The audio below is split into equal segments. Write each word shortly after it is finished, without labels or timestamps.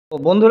তো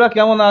বন্ধুরা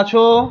কেমন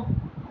আছো?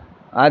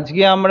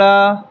 আজকে আমরা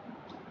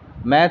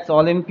ম্যাথস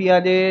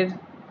অলিম্পিয়াডের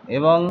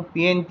এবং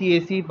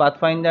পিএনটিএসি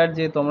পাথফাইন্ডার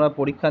যে তোমরা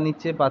পরীক্ষা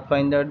নিচ্ছে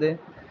পাথফাইন্ডারদের,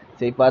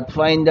 সেই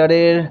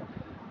পাথফাইন্ডারের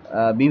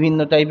বিভিন্ন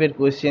টাইপের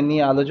কোয়েশ্চেন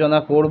নিয়ে আলোচনা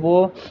করব।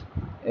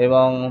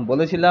 এবং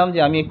বলেছিলাম যে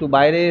আমি একটু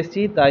বাইরে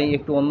এসেছি, তাই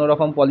একটু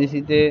অন্যরকম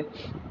পলিসিতে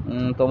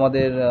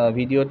তোমাদের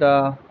ভিডিওটা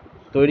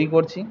তৈরি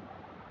করছি।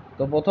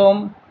 তো প্রথম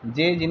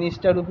যে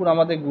জিনিসটার উপর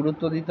আমাদের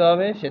গুরুত্ব দিতে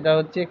হবে সেটা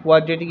হচ্ছে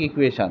কোয়াড্রেটিক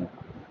ইকুয়েশান।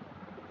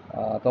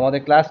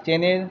 তোমাদের ক্লাস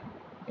 10-এর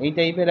এই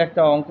টাইপের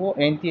একটা অঙ্ক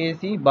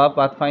এনটিএসি বা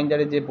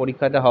পাথফাইন্ডারের যে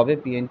পরীক্ষাটা হবে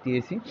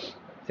পিএনটিএসি,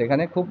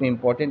 সেখানে খুব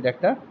ইম্পর্টেন্ট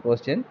একটা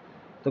কোশ্চেন।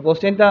 তো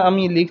কোশ্চেনটা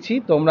আমি লিখছি,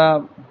 তোমরা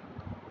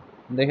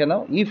দেখে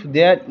নাও। If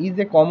there is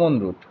a common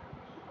root,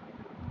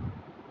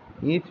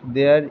 if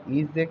there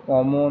is a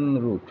common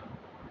root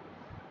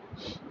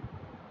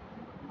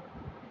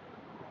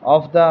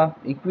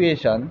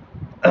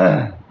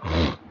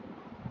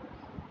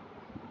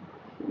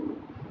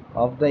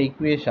of the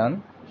equation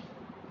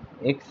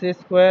x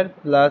square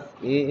plus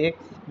ax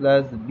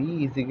plus b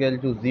is equal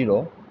to 0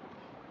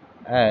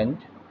 and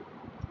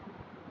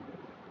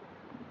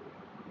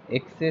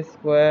x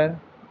square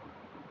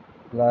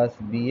plus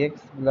bx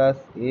plus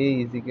a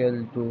is equal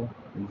to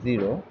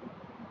 0,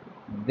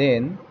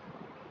 then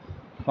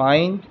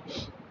find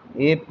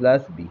a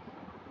plus b.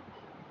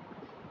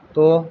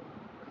 তো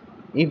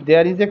if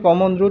there is a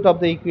common root of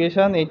the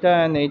equation এটা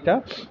and এটা,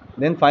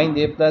 then find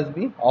a plus b.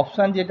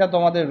 Option যেটা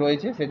তোমাদের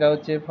রয়েছে সেটা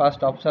হচ্ছে,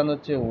 first option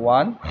হচ্ছে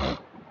 1,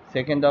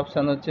 second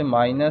option হচ্ছে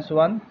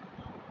 -1,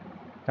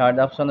 থার্ড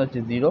অপশান হচ্ছে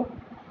 0,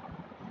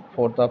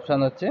 ফোর্থ অপশান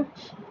হচ্ছে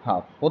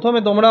হাফ। প্রথমে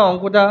তোমরা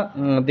অঙ্কটা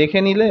দেখে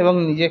নিলে এবং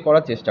নিজে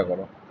করার চেষ্টা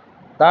করো,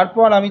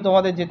 তারপর আমি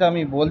তোমাদের যেটা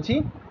আমি বলছি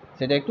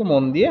সেটা একটু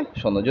মন দিয়ে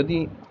শোনো। যদি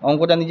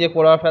অঙ্কটা নিজে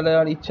করে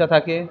ফেলার ইচ্ছা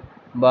থাকে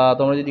বা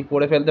তোমরা যদি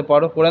করে ফেলতে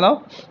পারো করে নাও,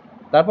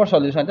 তারপর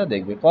সলিউশনটা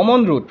দেখবে। কমন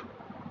রুট,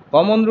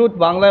 কমন রুট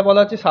বাংলায় বলা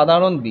হচ্ছে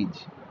সাধারণ বীজ।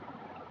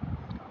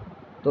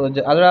 তো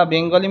যারা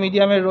বেঙ্গলি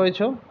মিডিয়ামের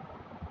রয়েছে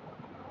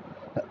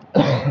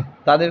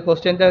তাদের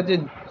কোশ্চেনটা হচ্ছে,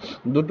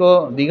 দুটো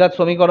দ্বিঘাত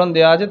সমীকরণ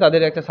দেওয়া আছে,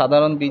 তাদের একটা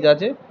সাধারণ বীজ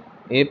আছে,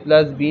 এ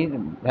প্লাস বির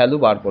ভ্যালু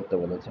বার করতে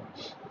বলেছে।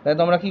 তাই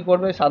তোমরা কী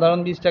করবে, সাধারণ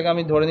বীজটাকে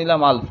আমি ধরে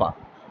নিলাম alpha,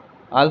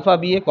 alpha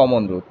B a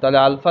common root, তাহলে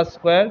alpha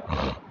square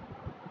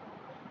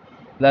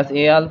plus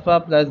A alpha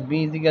plus B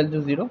is equal to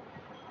 0,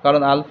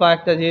 কারণ আলফা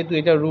একটা যেহেতু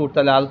এটা রুট,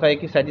 তাহলে আলফা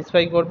একে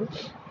স্যাটিসফাই করবে।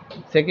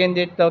 সেকেন্ড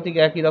ডেটটাও ঠিক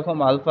একই রকম,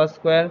 alpha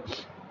square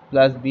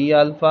plus B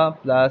alpha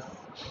plus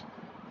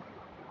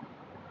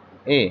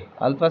A,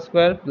 alpha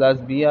square plus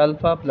B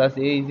alpha plus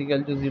A is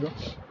equal to 0।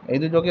 এই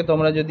দুটোকে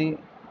তোমরা যদি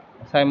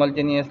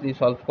সাইমালটেনিয়াসলি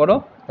সলভ করো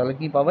তাহলে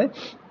কি পাবে,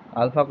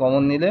 আলফা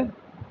কমন নিলে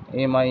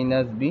এ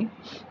মাইনাস বি,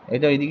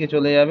 এটা এইদিকে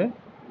চলে যাবে,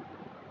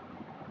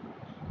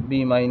 বি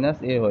মাইনাস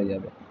এ হয়ে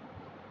যাবে,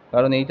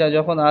 কারণ এইটা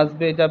যখন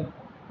আসবে এটা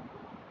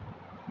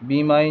বি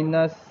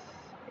মাইনাস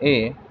এ,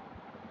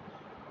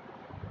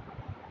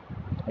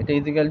 এটা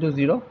ইজ ইকাল টু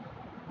 0,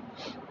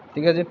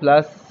 ঠিক আছে,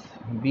 প্লাস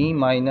বি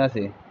মাইনাস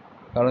এ,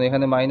 কারণ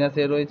এখানে মাইনাস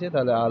এ রয়েছে,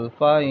 তাহলে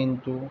alpha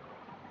into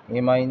A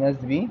minus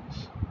B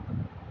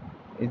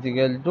is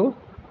equal to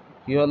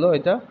কী হলো,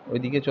 এটা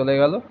ওইদিকে চলে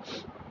গেল,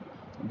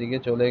 দিকে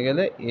চলে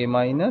গেলে এ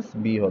মাইনাস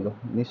বি হলো,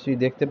 নিশ্চয়ই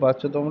দেখতে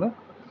পাচ্ছ তোমরা।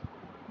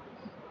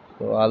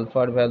 তো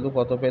আলফার ভ্যালু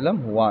কত পেলাম,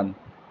 1,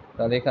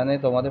 তাহলে এখানে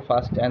তোমাদের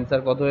ফার্স্ট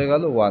অ্যান্সার কত হয়ে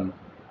গেল, 1,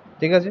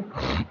 ঠিক আছে।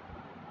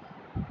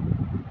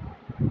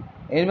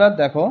 এবার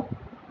দেখো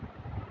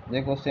যে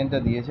কোশ্চেনটা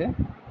দিয়েছে,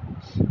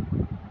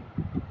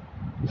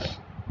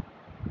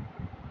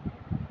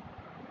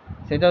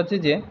 সেটা হচ্ছে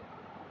যে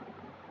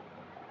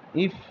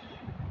if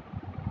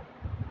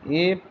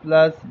a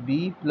plus b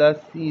plus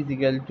c is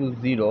equal to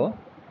 0,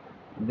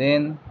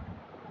 then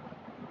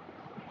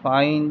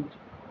find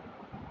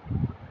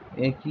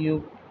a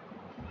cube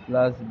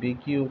plus b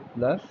cube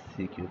plus c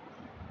cube.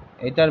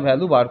 এটার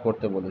ভ্যালু বার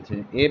করতে বলেছে।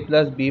 a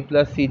plus B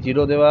plus C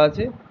 0 দেওয়া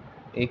আছে,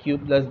 a cube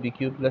plus B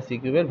cube plus C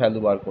কিউবের value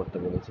বার করতে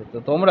বলেছে। তো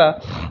তোমরা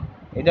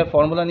এটার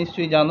ফর্মুলা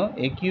নিশ্চয়ই জানো,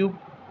 a cube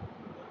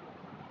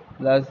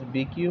plus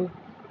B cube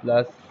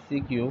plus C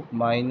cube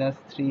minus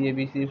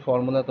 3abc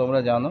formula তোমরা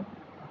জানো,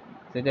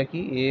 সেটা কি,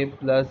 এ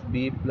plus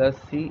B plus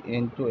C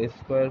into A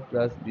square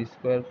plus B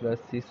square plus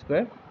C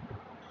square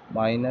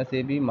minus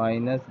A B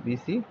minus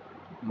BC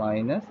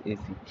minus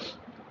AC.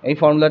 এই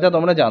ফর্মুলাটা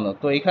তোমরা জানো।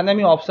 তো এখানে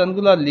আমি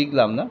অপশানগুলো আর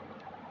লিখলাম না।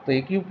 তো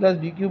এ cube plus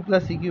B cube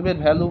plus C কিউবের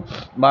ভ্যালু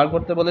বার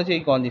করতে বলেছে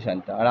এই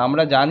কন্ডিশানটা, আর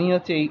আমরা জানি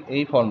হচ্ছে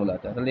এই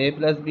ফর্মুলাটা। তাহলে এ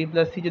প্লাস বি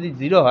প্লাস সি যদি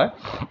 0 হয়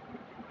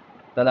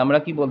তাহলে আমরা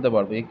কি বলতে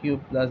পারবো, এ cube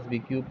plus B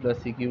cube plus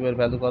C কিউবের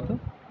ভ্যালু কত,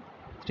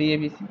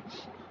 3abc।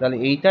 তাহলে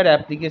এইটার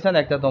অ্যাপ্লিকেশান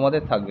একটা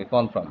তোমাদের থাকবে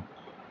কনফার্ম,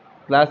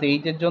 ক্লাস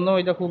 8-এর জন্য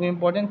এটা খুব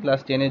ইম্পর্টেন্ট, ক্লাস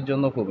 10-এর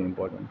জন্য খুব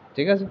ইম্পর্টেন্ট,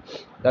 ঠিক আছে।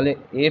 তাহলে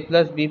এ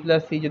প্লাস বি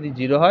প্লাস সি যদি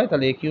 0 হয়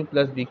তাহলে এ cube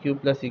plus B cube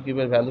plus C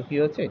কিউবের ভ্যালু কী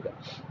হচ্ছে, এটা,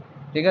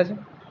 ঠিক আছে।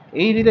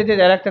 এই রিলেটেড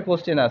আর একটা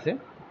কোশ্চেন আছে,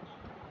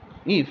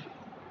 if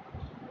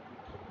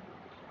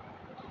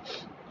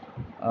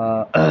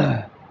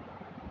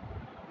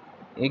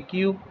A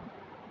cube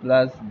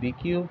plus B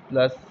cube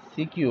plus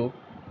C cube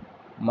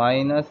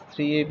minus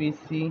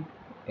 3abc,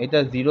 এটা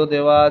 0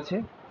 দেওয়া আছে,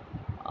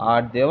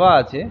 আর দেওয়া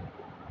আছে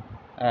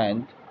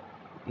and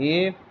a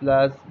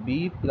plus B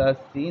plus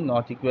C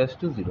not equals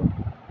to 0,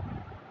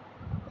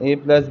 a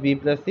plus B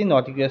plus C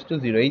not equals to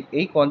 0,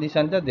 এই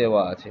কন্ডিশানটা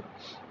দেওয়া আছে।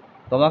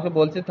 তোমাকে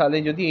বলছে তাহলে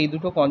যদি এই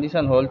দুটো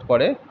কন্ডিশান হোল্ড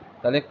করে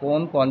তাহলে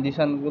কোন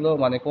কন্ডিশানগুলো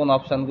মানে কোন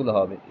অপশানগুলো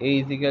হবে, a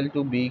is equal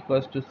to B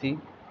equals to C,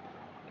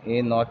 a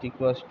not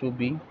equals to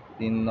B,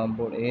 3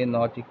 number a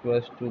not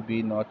equals to B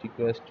not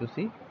equals to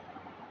C,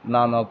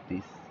 none of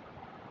this.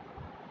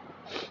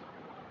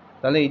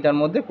 তাহলে এইটার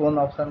মধ্যে কোন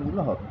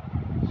অপশানগুলো হবে?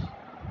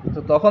 তো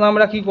তখন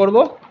আমরা কি করব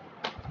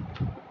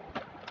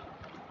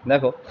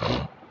দেখো,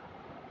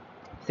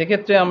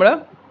 সেক্ষেত্রে আমরা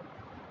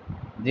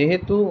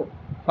যেহেতু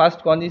ফার্স্ট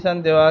কন্ডিশান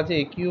দেওয়া আছে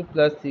a cube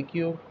plus C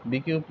cube B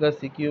cube plus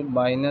C cube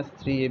minus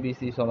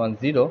 3abc সমান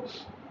 0,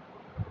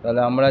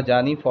 তাহলে আমরা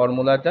জানি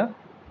ফর্মুলাটা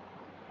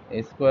a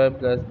square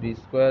plus B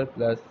square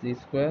plus C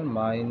square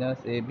minus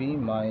ab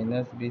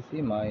minus BC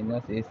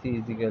minus AC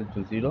is equal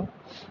to 0।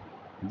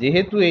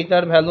 যেহেতু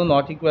এইটার value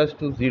not equals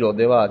to 0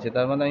 দেওয়া আছে,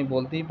 তার মানে আমি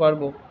বলতেই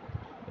পারবো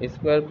a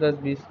square plus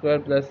B square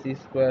plus C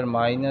square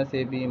minus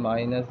ab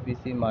minus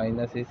BC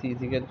minus AC is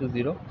equal to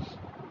 0।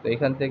 তো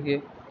এখান থেকে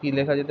কি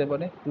লেখা যেতে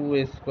পারে,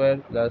 2a square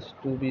plus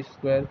 2b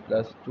square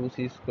plus 2c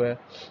square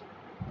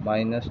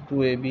minus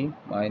 2ab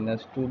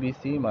minus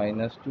 2bc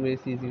minus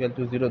 2ac is equal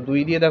to 0।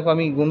 2 দিয়ে দেখো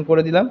আমি গুণ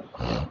করে দিলাম,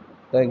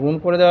 তাই গুণ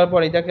করে দেওয়ার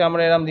পর এটাকে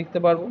আমরা এরকম লিখতে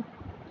পারবো।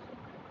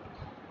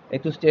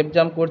 একটু স্টেপ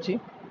জাম্প করছি,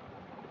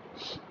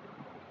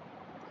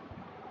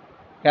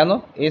 কেন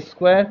a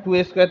স্কোয়ার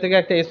 2a স্কোয়ার থেকে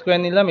একটা a স্কোয়ার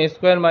নিলাম, a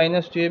square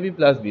minus 2ab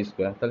plus b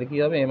square, তাহলে কি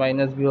হবে a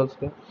minus b whole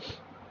square.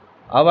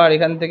 আবার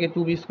এখান থেকে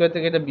 2b স্কোয়ার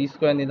থেকে একটা b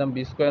স্কোয়ার নিলাম, b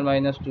square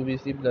minus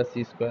 2bc plus c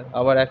square,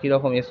 আবার একই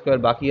রকম a স্কোয়ার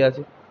বাকি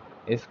আছে,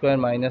 a square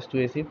minus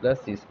 2ac plus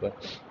c square.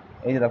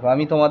 এই যে দেখো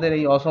আমি তোমাদের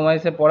এই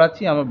অসময়ে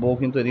পড়াচ্ছি, আমার বউ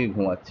কিন্তু এদিকে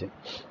ঘুমাচ্ছে,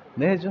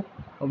 দেখেছো?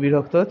 ও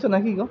বিরক্ত হচ্ছে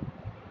নাকি গো?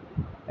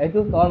 একটু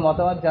তোমার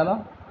মতামত জানো,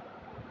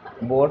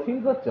 বোর ফিল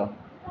করছো?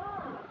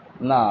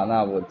 না না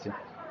বলছে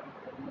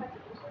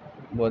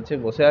বলছে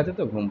বসে আছে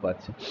তো ঘুম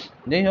পাচ্ছে।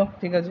 যাই হোক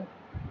ঠিক আছে,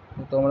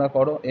 তোমরা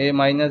করো। a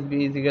minus B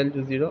is equal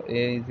to 0, a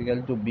is equal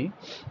to B,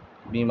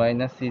 B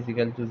minus C is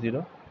equal to 0,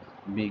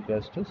 B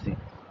equals to C.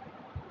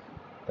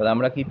 তাহলে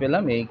আমরা কি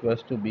পেলাম, a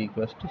equals to B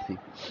equals to C.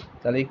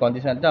 তাহলে এই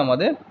কন্ডিশনটা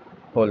আমাদের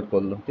হোল্ড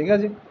করলো, ঠিক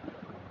আছে।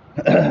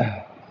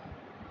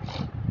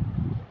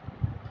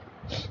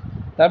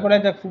 তারপরে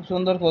একটা খুব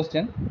সুন্দর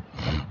কোশ্চেন,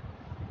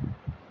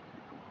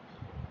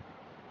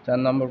 4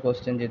 নম্বর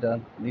কোশ্চেন, যেটা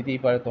দিতেই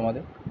পারে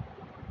তোমাদের।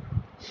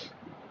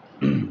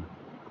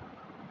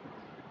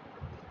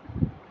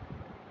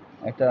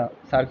 একটা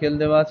সার্কেল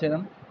দেওয়া আছে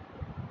এরকম,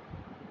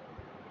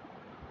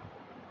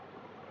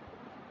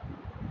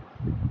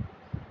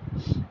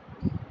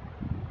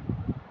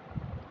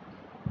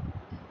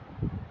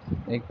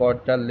 এই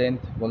কর্ডটার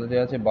লেন্থ বলে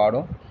দেওয়া আছে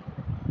 12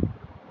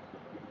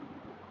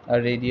 আর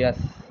রেডিয়াস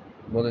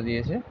বলে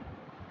দিয়েছে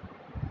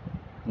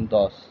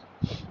 10।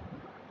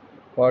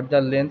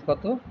 কর্ডটার লেন্থ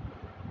কত,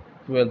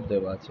 12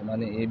 দেওয়া আছে,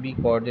 মানে এবি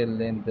কর্ডের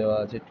লেন্থ দেওয়া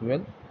আছে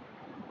 12,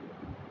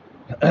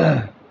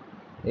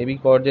 এবি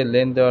কর্ডের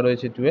লেন্থ দেওয়া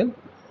রয়েছে 12,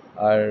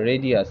 আর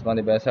রেডিয়াস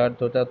মানে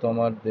ব্যাসার্ধটা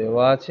তোমার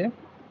দেওয়া আছে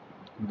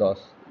 10।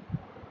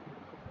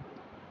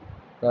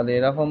 তাহলে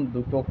এরকম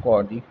দুটো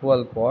কর্ড,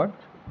 ইকুয়াল কর্ড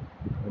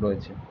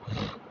রয়েছে,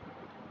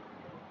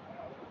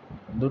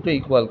 দুটো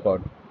ইকুয়াল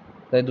কর্ড,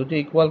 তাই দুটো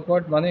ইকুয়াল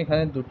কর্ড মানে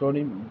এখানে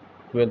দুটোরই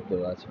 12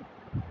 দেওয়া আছে,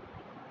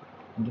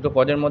 দুটো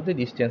কর্ডের মধ্যে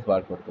ডিস্টেন্স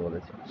বার করতে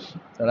বলেছে।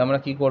 তাহলে আমরা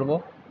কি করব,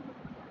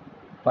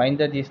 find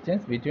the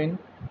distance between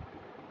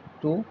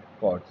two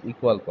chords,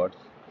 equal chords.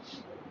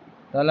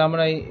 তাহলে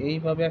আমরা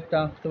এইভাবে একটা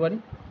আঁকতে পারি।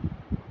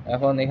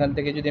 এখন এখান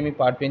থেকে যদি আমি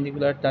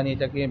পারপেন্ডিকুলার টানি,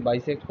 এটাকে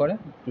বাইসেক্ট করে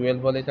 12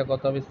 বলে, এটা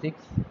কত হবে 6,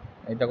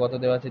 এটা কত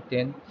দেওয়া আছে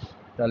 10,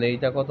 তাহলে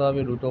এইটা কত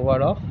হবে root over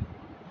of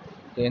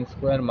 10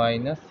 square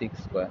minus 6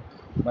 square,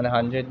 মানে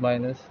 100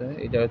 মাইনাস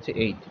এটা হচ্ছে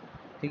 8।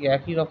 ঠিক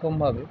একই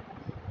রকমভাবে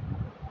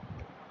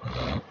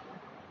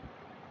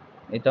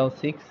এটাও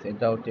 6,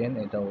 এটাও 10,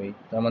 এটাও 8,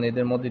 তার মানে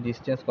এদের মধ্যে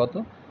ডিস্টেন্স কত,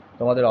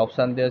 তোমাদের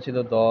অপশান দেওয়া ছিল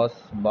 10,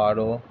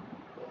 12,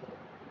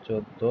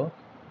 14,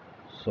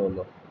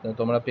 16,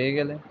 তোমরা পেয়ে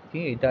গেলে কি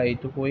এটা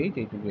এইটুকু 8,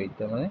 এইটুকু 8,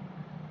 তার মানে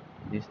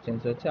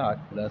ডিস্টেন্স হচ্ছে 8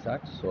 প্লাস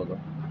 8 16।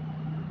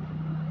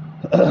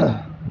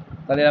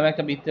 তাহলে এরকম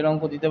একটা বৃত্তের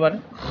অঙ্ক দিতে পারে।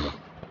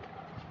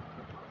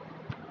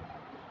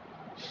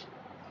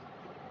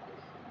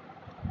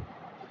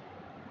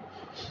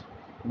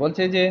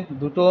 বলছে যে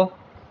দুটো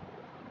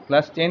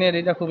ক্লাস 10-এর,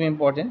 এটা খুব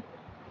ইম্পর্টেন্ট,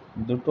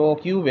 দুটো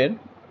কিউবের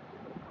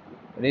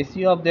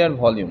রেশিও অফ দেয়ার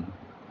ভলিউম,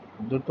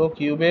 দুটো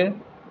কিউবের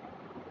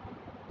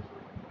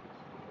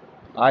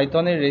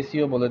আয়তনের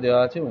রেশিও বলে দেওয়া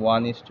আছে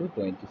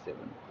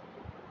 1:27,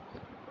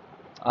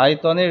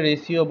 আয়তনের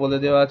রেশিও বলে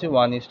দেওয়া আছে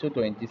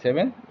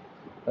 1:27,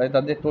 তাহলে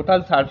তাদের টোটাল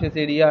সারফেস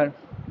এরিয়ার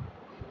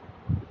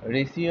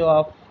ratio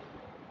of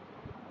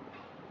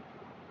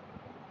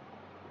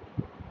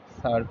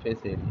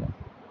surface area,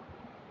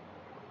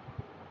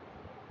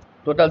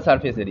 total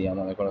surface area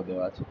মনে করা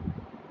দেওয়া আছে,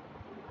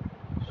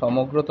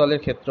 সমগ্র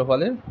তলের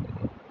ক্ষেত্রফলের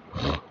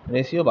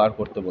রেশিও বার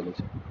করতে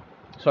বলেছে।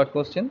 শর্ট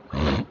কোশ্চেন,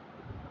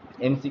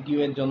 এমসিকিউ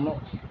এর জন্য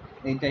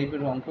এই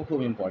টাইপের অঙ্ক খুব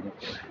ইম্পর্টেন্ট।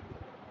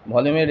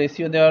 ভলিউমের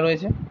রেশিও দেওয়া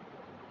রয়েছে,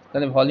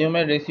 তাহলে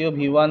ভলিউমের ratio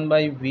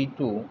V1/V2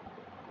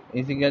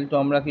 is equal to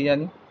আমরা কি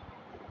জানি,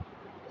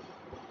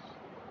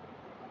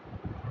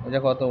 এটা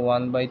কত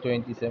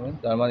 1/27।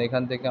 তার মানে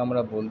এখান থেকে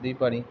আমরা বলতেই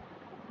পারি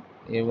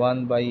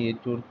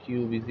A1/A2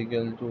 cube is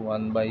equal to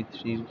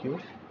 1/3 cube.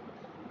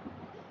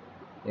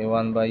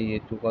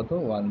 A1/A2 কত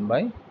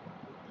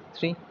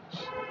 1/3,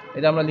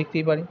 এটা আমরা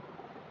লিখতেই পারি।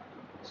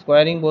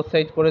 স্কোয়ারিং বোথ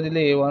সাইড করে দিলে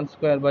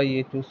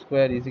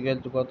A1²/A2² ইজ ইকুয়াল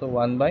টু কত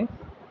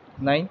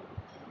 1/9।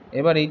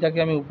 এবার এইটাকে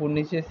আমি উপর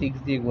নিচে 6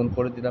 দিয়ে গুণ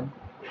করে দিলাম,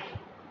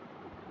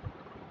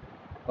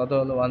 কত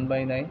হলো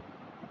 1/9।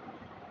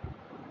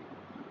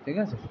 ঠিক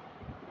আছে,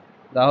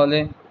 তাহলে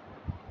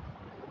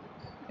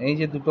এই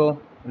যে দুটো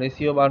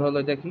রেশিও বার হলো,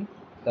 এটা কি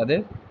তাদের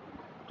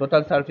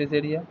টোটাল সারফেস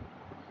এরিয়া,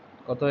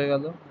 কত হয়ে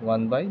গেল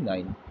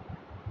 1/9।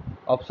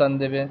 অপশান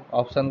দেবে,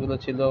 অপশানগুলো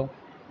ছিল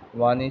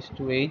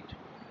 1:8,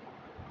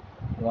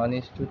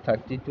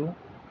 1:32,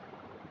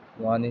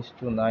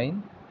 1:9,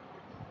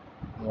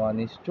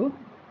 1:100।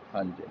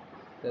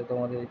 তাই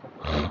তোমাদের এটা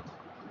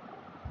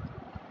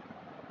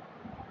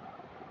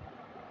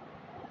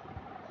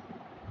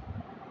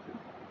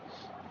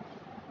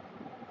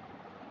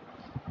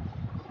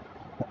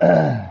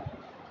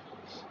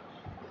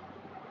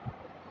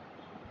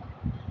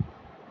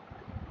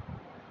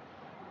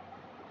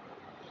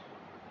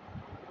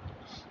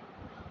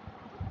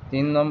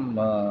তিন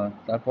নম্বর।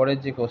 তারপরের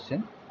যে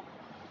কোশ্চেন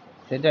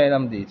সেটা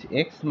এরম দিয়েছে,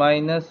 x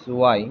minus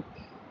Y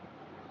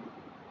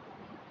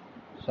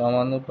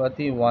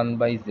সমানুপাতি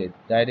 1/z,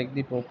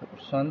 directly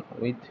proportion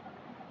with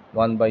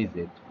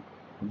 1/z,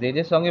 Z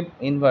এর সঙ্গে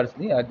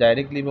ইনভার্সলি আর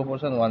ডাইরেক্টলি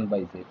প্রপোর্শন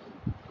 1/z।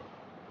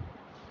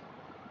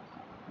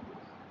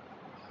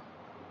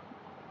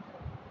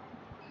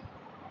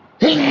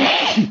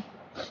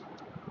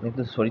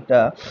 একটু শরীরটা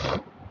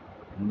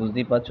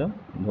বুঝতেই পারছো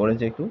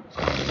ধরেছে একটু।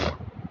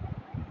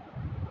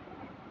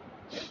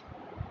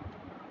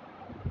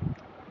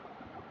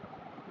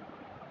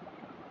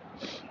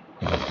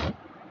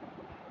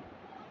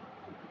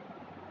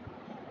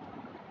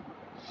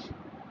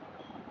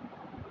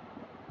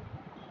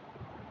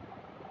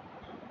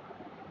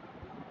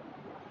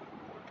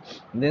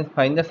 Then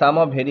find the some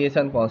of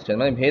variation constant,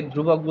 মানে ভেদ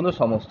ধ্রুবকগুলোর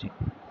সমষ্টি,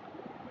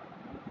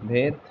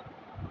 ভেদ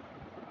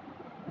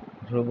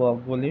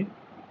ধ্রুবকগুলির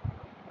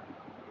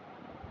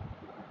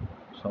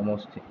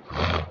সমষ্টি।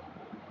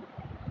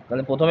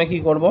 তাহলে প্রথমে কি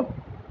করব,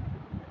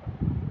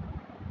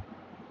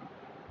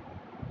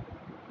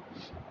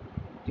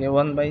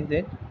 k1/z,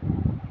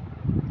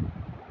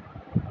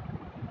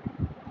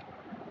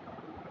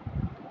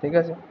 ঠিক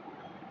আছে।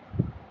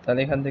 তাহলে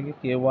এখান থেকে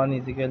k1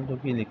 ইজ ইকুয়াল টু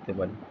কি লিখতে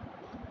পারি,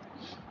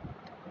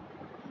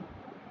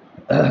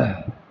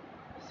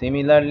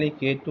 similarly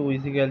k2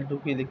 is equal to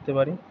কি লিখতে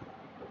পারি,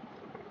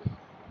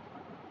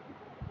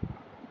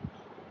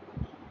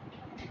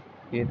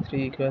 k3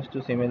 ইকুয়ালস টু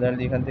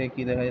সিমিলারলি এখান থেকে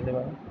কি দেখা যেতে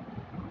পারে,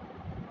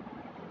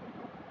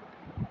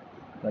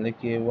 তাহলে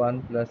k1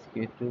 plus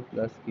k2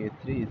 plus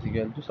k3 is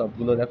equal to,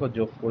 সবগুলো দেখো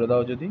যোগ করে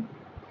দাও, যদি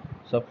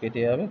সব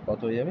কেটে যাবে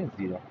কত হয়ে যাবে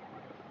 0।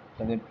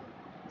 তাহলে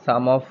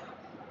সাম অফ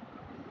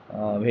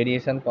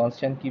ভেরিয়েশন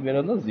কনস্ট্যান্ট কি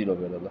বেরোলো, 0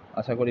 বেরোলো।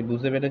 আশা করি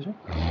বুঝতে পেরেছো।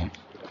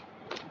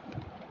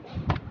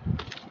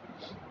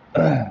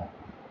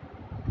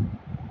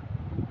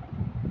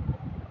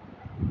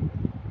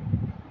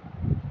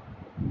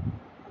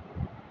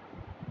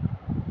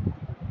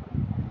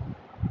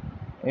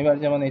 এবার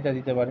যেমন এটা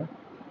দিতে পারে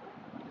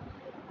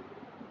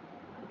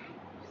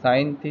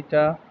sine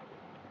theta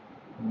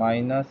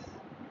minus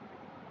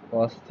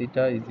cos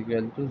theta is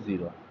equal to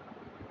 0।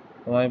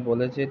 তোমায়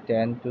বলেছে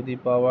tan to the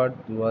power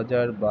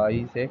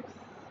 2022x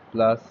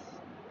plus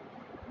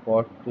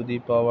cot to the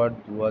power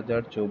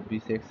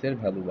 2024x এর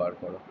ভ্যালু বার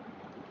করো,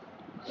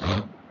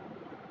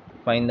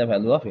 ফাইন্ড দ্য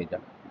ভ্যালু অফ এটা।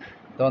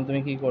 তখন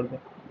তুমি কি করবে,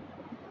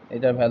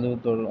 এটার ভ্যালু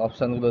তোর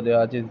অপশানগুলো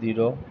দেওয়া আছে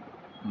 0,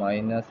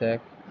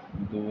 -1,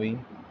 2,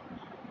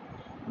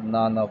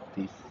 নান অফ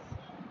দিস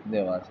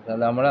দেওয়া আছে।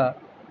 তাহলে আমরা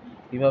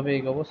কীভাবে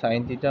এগোবো,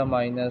 সাইন থিটা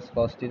মাইনাস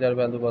কস থিটার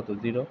ভ্যালু কত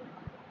 0,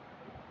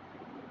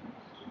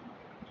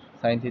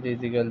 sine theta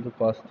is equal to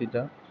cos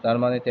theta, তার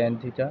মানে ট্যান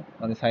থিটা,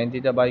 মানে সাইন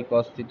থিটা বাই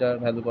কস থিটার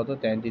ভ্যালু কত,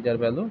 ট্যান থিটার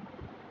ভ্যালু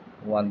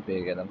 1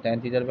 পেয়ে গেলাম। ট্যান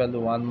থিটার ভ্যালু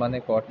 1 মানে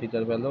কট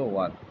থিটার value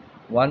 1।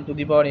 1 to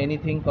the power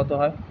anything কত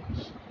হয়,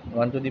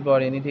 1 টু দি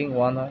পাওয়ার এনিথিং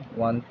 1 হয়,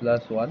 1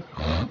 প্লাস 1,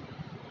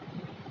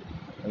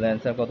 তাহলে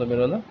অ্যান্সার কত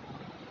বেরোলো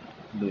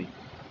 2।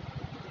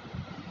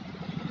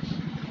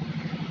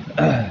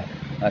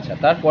 আচ্ছা,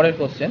 তারপরের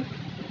কোশ্চেন,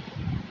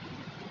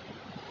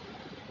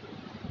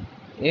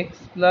 এক্স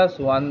প্লাস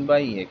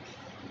 1/x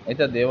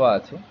এটা দেওয়া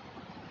আছে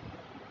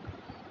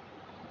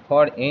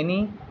for any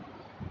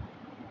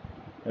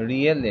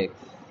real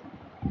x,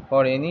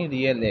 for any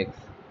real x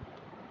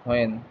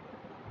when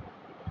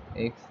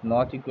x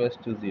not equals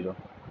to 0।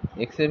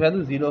 এক্সের ভ্যালু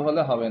 0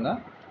 হলে হবে না,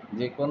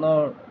 যে কোনো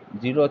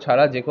 0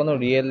 ছাড়া যে কোনো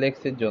রিয়েল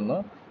এক্সের জন্য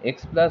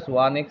এক্স প্লাস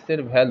 1x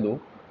এর ভ্যালু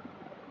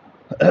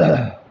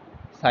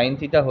সাইন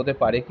থিটা হতে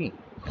পারে কি,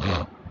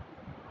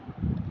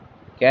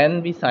 can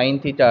be sine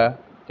theta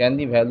can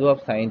the value of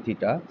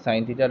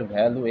sign থিটার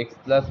value x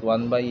plus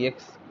one by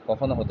x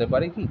কখনো হতে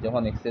পারে কি,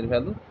 যখন এক্সের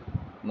value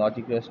not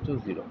equals to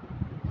zero.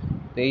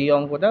 তো এই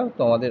অঙ্কটা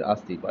তোমাদের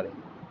আসতেই পারে।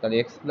 তাহলে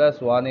এক্স প্লাস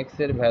ওয়ান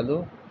এক্সের ভ্যালু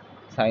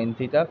সাইন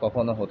থিটা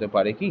কখনো হতে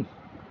পারে কি,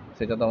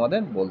 সেটা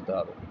তোমাদের বলতে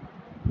হবে।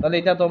 তাহলে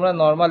এটা তোমরা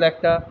নর্মাল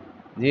একটা,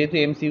 যেহেতু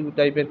এমসিইউ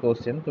টাইপের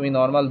কোশ্চেন, তুমি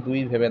নর্মাল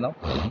 2 ভেবে নাও,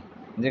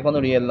 যে কোনো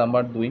রিয়েল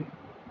নাম্বার 2।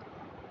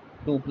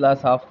 2 প্লাস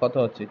হাফ কত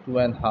হচ্ছে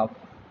 2.5।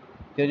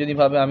 কেউ যদি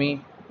ভাবে আমি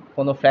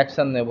কোনো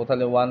ফ্র্যাকশান নেব,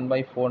 তাহলে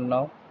 1/4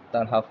 নাও,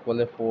 তার হাফ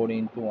করলে 4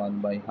 ইন্টু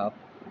 1/2।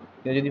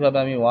 কেউ যদি ভাবে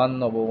আমি 1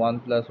 নেবো, 1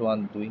 প্লাস 1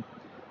 2।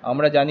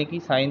 আমরা জানি কি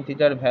সাইন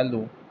থিটার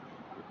ভ্যালু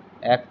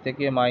 1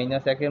 থেকে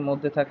 -1-এর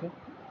মধ্যে থাকে।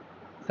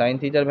 সাইন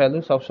থিটার ভ্যালু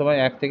সবসময়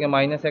 1 থেকে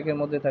 -1-এর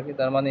মধ্যে থাকে।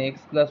 তার মানে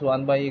x plus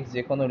one by x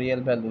যে কোনো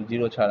রিয়েল ভ্যালু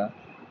 0 ছাড়া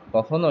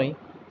কখনোই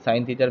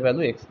সাইন থিটার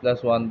value x plus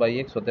one by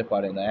x হতে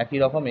পারে না। একই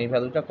রকম এই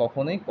ভ্যালুটা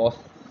কখনোই কস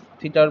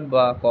থিটার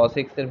বা কস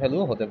এক্সের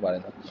ভ্যালুও হতে পারে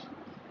না,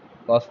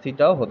 কস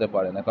থিটাও হতে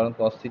পারে না, কারণ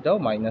কস থিটাও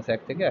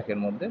 -1 থেকে 1-এর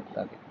মধ্যে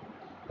থাকে।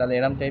 তাহলে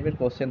এরম টাইপের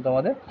কোশ্চেন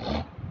তোমাদের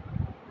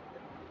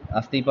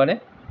আসতেই পারে।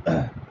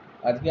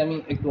 আজকে আমি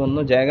একটু অন্য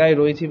জায়গায়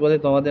রয়েছি বলে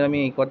তোমাদের আমি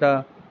এই কটা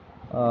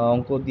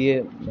অঙ্ক দিয়ে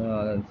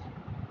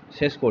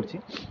শেষ করছি,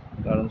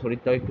 কারণ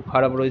শরীরটাও একটু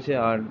খারাপ রয়েছে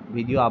আর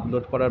ভিডিও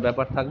আপলোড করার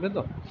ব্যাপার থাকবে।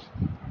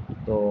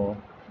 তো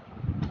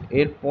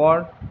এরপর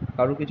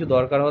কারো কিছু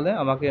দরকার হলে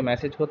আমাকে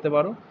মেসেজ করতে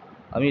পারো।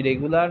 আমি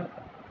রেগুলার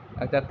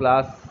একটা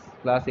ক্লাস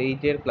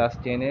 8-এর, ক্লাস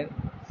 10-এর,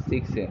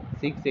 6,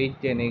 8,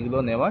 10 এইগুলো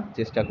নেওয়ার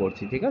চেষ্টা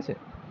করছি, ঠিক আছে?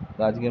 তো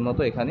আজকের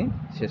মতো এখানেই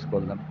শেষ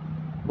করলাম।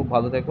 খুব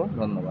ভালো থেকো,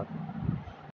 ধন্যবাদ।